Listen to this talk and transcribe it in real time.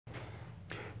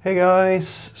Hey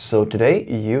guys, so today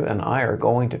you and I are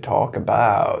going to talk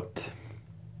about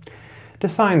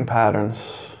design patterns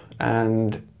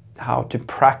and how to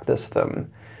practice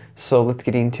them. So let's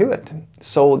get into it.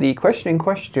 So the question in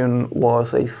question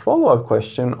was a follow-up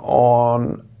question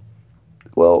on,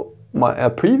 well, a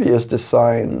previous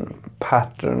design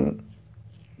pattern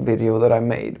video that I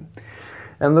made.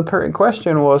 And the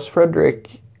question was,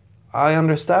 Fredrik, I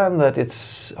understand that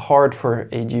it's hard for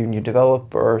a junior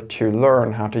developer to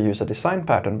learn how to use a design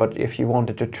pattern, but if you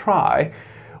wanted to try,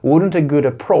 wouldn't a good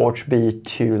approach be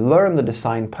to learn the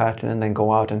design pattern and then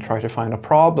go out and try to find a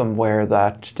problem where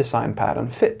that design pattern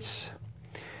fits?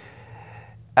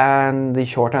 And the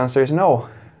short answer is no,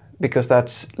 because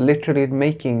that's literally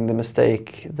making the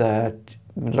mistake that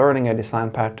learning a design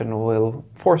pattern will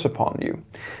force upon you.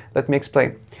 Let me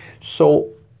explain.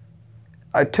 So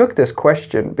I took this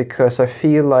question because I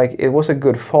feel like it was a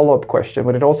good follow-up question,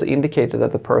 but it also indicated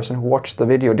that the person who watched the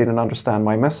video didn't understand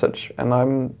my message. And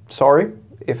I'm sorry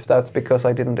if that's because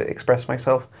I didn't express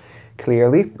myself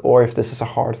clearly, or if this is a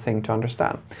hard thing to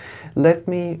understand. Let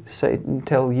me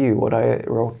tell you what I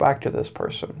wrote back to this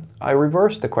person. I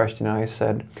reversed the question and I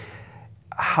said,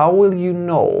 how will you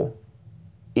know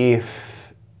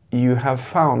if you have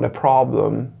found a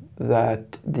problem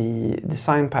that the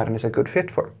design pattern is a good fit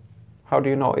for? How do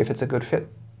you know if it's a good fit?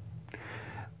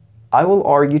 I will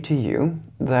argue to you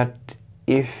that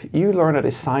if you learn a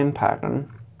design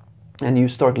pattern and you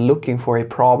start looking for a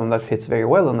problem that fits very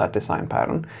well in that design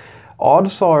pattern,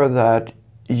 odds are that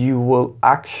you will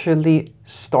actually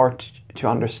start to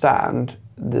understand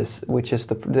this, which is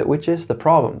the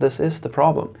problem. This is the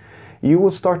problem. You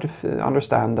will start to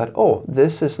understand that, oh,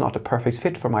 this is not a perfect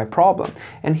fit for my problem.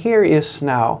 And here is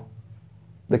now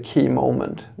the key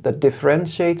moment that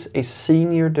differentiates a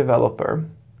senior developer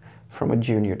from a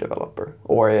junior developer,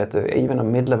 or even a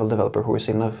mid-level developer who is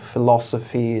in a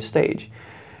philosophy stage.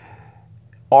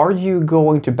 Are you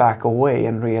going to back away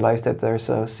and realize that there's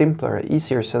a simpler,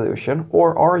 easier solution,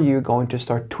 or are you going to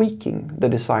start tweaking the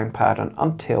design pattern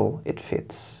until it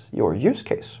fits your use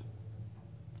case?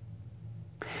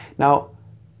 Now,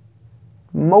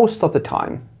 most of the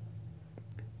time,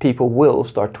 people will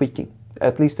start tweaking.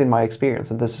 At least in my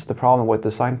experience, and this is the problem with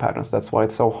design patterns. That's why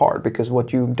it's so hard, because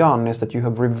what you've done is that you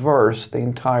have reversed the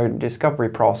entire discovery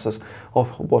process of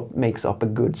what makes up a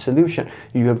good solution.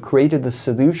 You have created the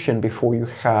solution before you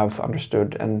have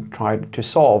understood and tried to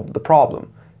solve the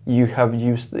problem. You have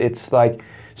used, it's like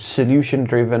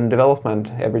solution-driven development.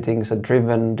 Everything's a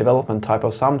driven development type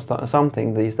of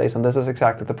something these days, and this is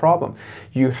exactly the problem.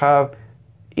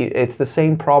 It's the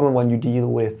same problem when you deal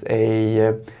with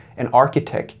an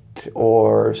architect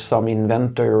or some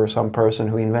inventor or some person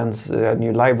who invents a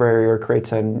new library or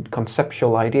creates a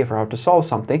conceptual idea for how to solve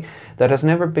something that has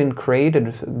never been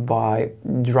created by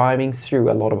driving through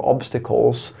a lot of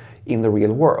obstacles in the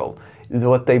real world.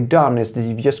 What they've done is that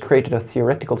you've just created a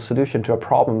theoretical solution to a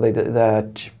problem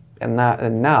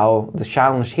and now the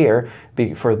challenge here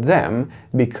for them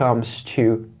becomes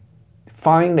to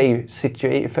find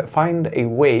a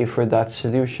way for that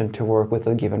solution to work with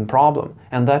a given problem.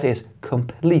 And that is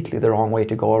completely the wrong way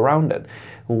to go around it.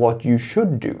 What you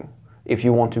should do, if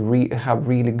you want to have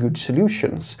really good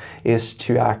solutions, is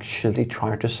to actually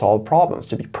try to solve problems,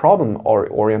 to be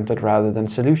problem-oriented rather than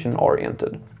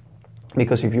solution-oriented.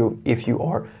 Because if you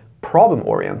are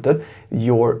problem-oriented,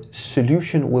 your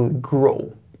solution will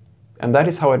grow. And that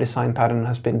is how a design pattern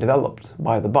has been developed,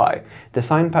 by the by.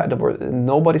 Design pattern,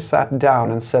 nobody sat down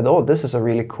and said, oh, this is a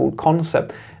really cool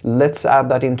concept. Let's add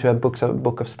that into a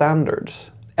book of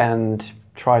standards and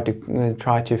try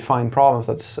to find problems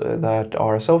that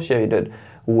are associated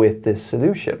with this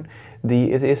solution.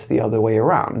 It is the other way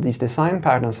around. These design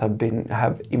patterns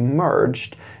have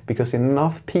emerged because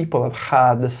enough people have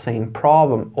had the same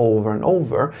problem over and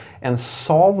over and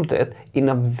solved it in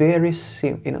a very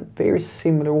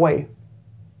similar way.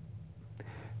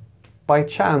 By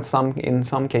chance, in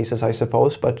some cases, I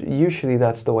suppose, but usually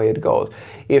that's the way it goes.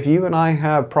 If you and I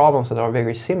have problems that are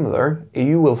very similar,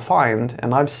 you will find,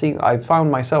 and I've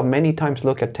found myself many times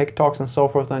look at TikToks and so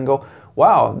forth and go,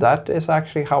 wow, that is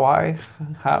actually how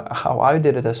I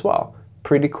did it as well.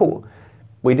 Pretty cool.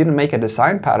 We didn't make a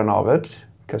design pattern of it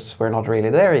because we're not really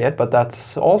there yet, but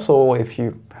that's also, if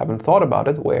you haven't thought about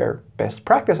it, where best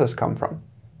practices come from.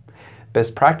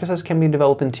 Best practices can be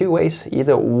developed in two ways.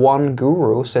 Either one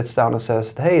guru sits down and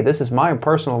says, hey, this is my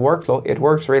personal workflow, it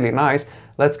works really nice,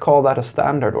 let's call that a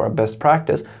standard or a best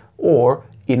practice, or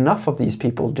enough of these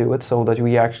people do it so that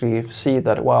we actually see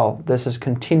that, well, this is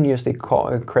continuously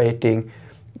creating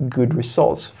good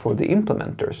results for the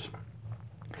implementers.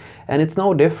 And it's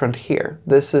no different here.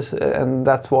 This is, and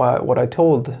that's why what I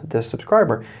told the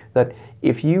subscriber, that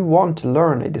if you want to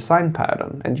learn a design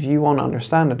pattern and if you want to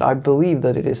understand it, I believe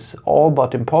that it is all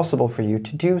but impossible for you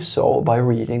to do so by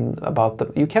reading about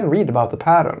the, you can read about the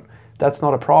pattern, that's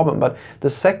not a problem, but the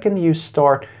second you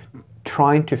start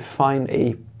trying to find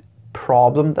a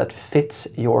problem that fits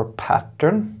your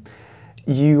pattern,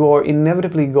 you are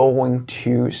inevitably going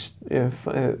to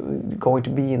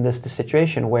be in this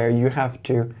situation where you have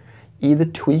to either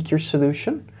tweak your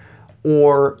solution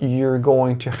or you're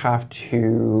going to have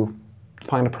to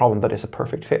find a problem that is a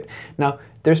perfect fit. Now,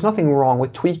 there's nothing wrong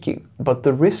with tweaking, but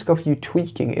the risk of you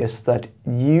tweaking is that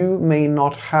you may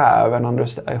not have a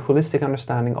holistic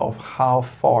understanding of how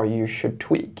far you should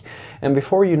tweak. And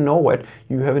before you know it,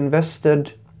 you have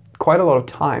invested quite a lot of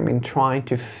time in trying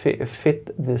to fit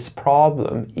this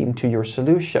problem into your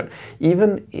solution,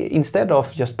 even instead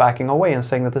of just backing away and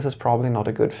saying that this is probably not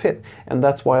a good fit. And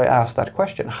that's why I asked that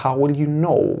question. How will you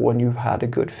know when you've had a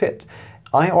good fit?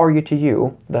 I argue to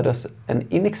you that as an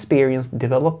inexperienced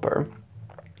developer,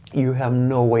 you have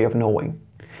no way of knowing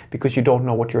because you don't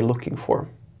know what you're looking for.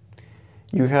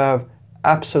 You have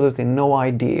absolutely no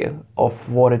idea of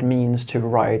what it means to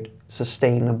write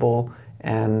sustainable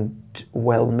and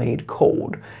well-made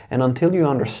code. And until you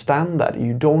understand that,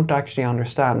 you don't actually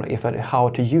understand how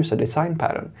to use a design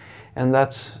pattern. And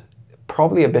that's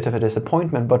probably a bit of a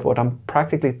disappointment, but what I'm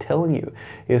practically telling you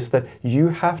is that you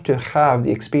have to have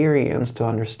the experience to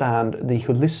understand the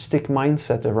holistic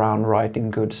mindset around writing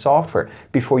good software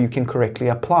before you can correctly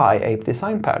apply a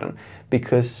design pattern.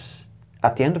 Because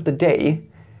at the end of the day,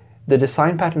 the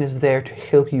design pattern is there to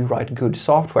help you write good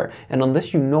software. And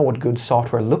unless you know what good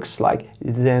software looks like,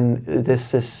 then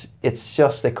it's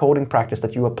just a coding practice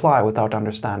that you apply without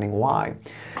understanding why.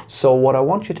 So what I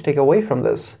want you to take away from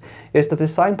this is that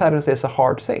design patterns is a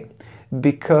hard thing,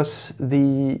 because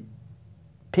the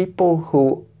people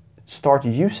who start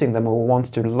using them or wants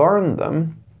to learn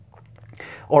them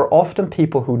are often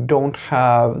people who don't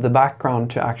have the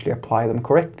background to actually apply them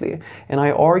correctly. And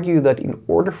I argue that in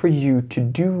order for you to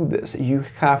do this, you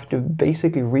have to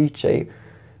basically reach a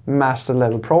master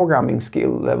level programming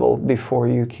skill level before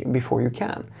you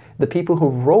can. The people who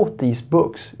wrote these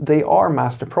books, they are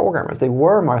master programmers. They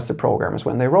were master programmers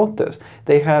when they wrote this.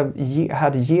 They have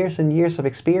had years and years of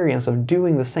experience of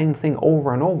doing the same thing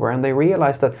over and over, and they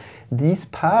realized that these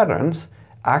patterns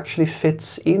actually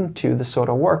fits into the sort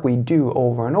of work we do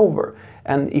over and over.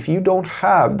 And if you don't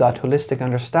have that holistic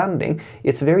understanding,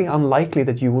 it's very unlikely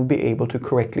that you will be able to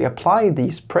correctly apply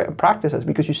these practices,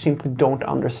 because you simply don't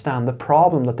understand the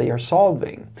problem that they are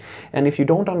solving. And if you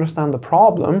don't understand the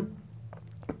problem,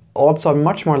 also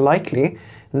much more likely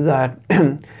that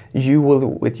you will,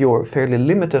 with your fairly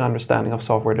limited understanding of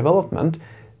software development,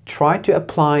 try to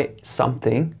apply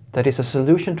something that is a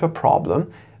solution to a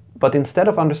problem, but instead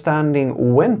of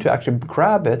understanding when to actually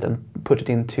grab it and put it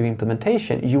into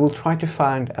implementation, you will try to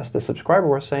find, as the subscriber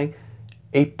was saying,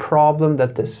 a problem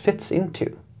that this fits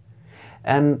into.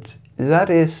 And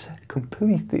that is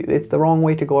it's the wrong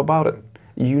way to go about it.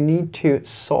 You need to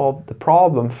solve the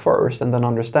problem first and then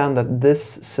understand that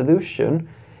this solution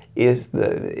is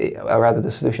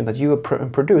the solution that you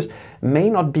have produced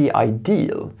may not be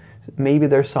ideal. Maybe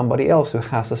there's somebody else who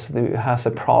has a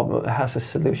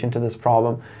solution to this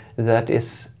problem that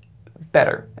is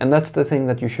better. And that's the thing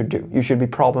that you should do. You should be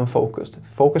problem focused.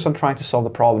 Focus on trying to solve the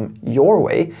problem your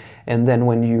way, and then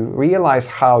when you realize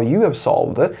how you have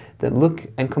solved it, then look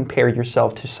and compare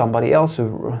yourself to somebody else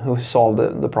who solved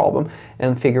the problem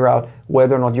and figure out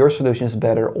whether or not your solution is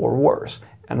better or worse.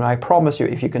 And I promise you,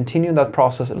 if you continue that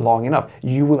process long enough,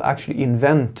 you will actually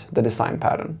invent the design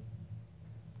pattern.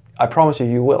 I promise you,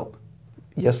 you will.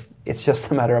 Yes, it's just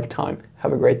a matter of time.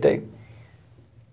 Have a great day.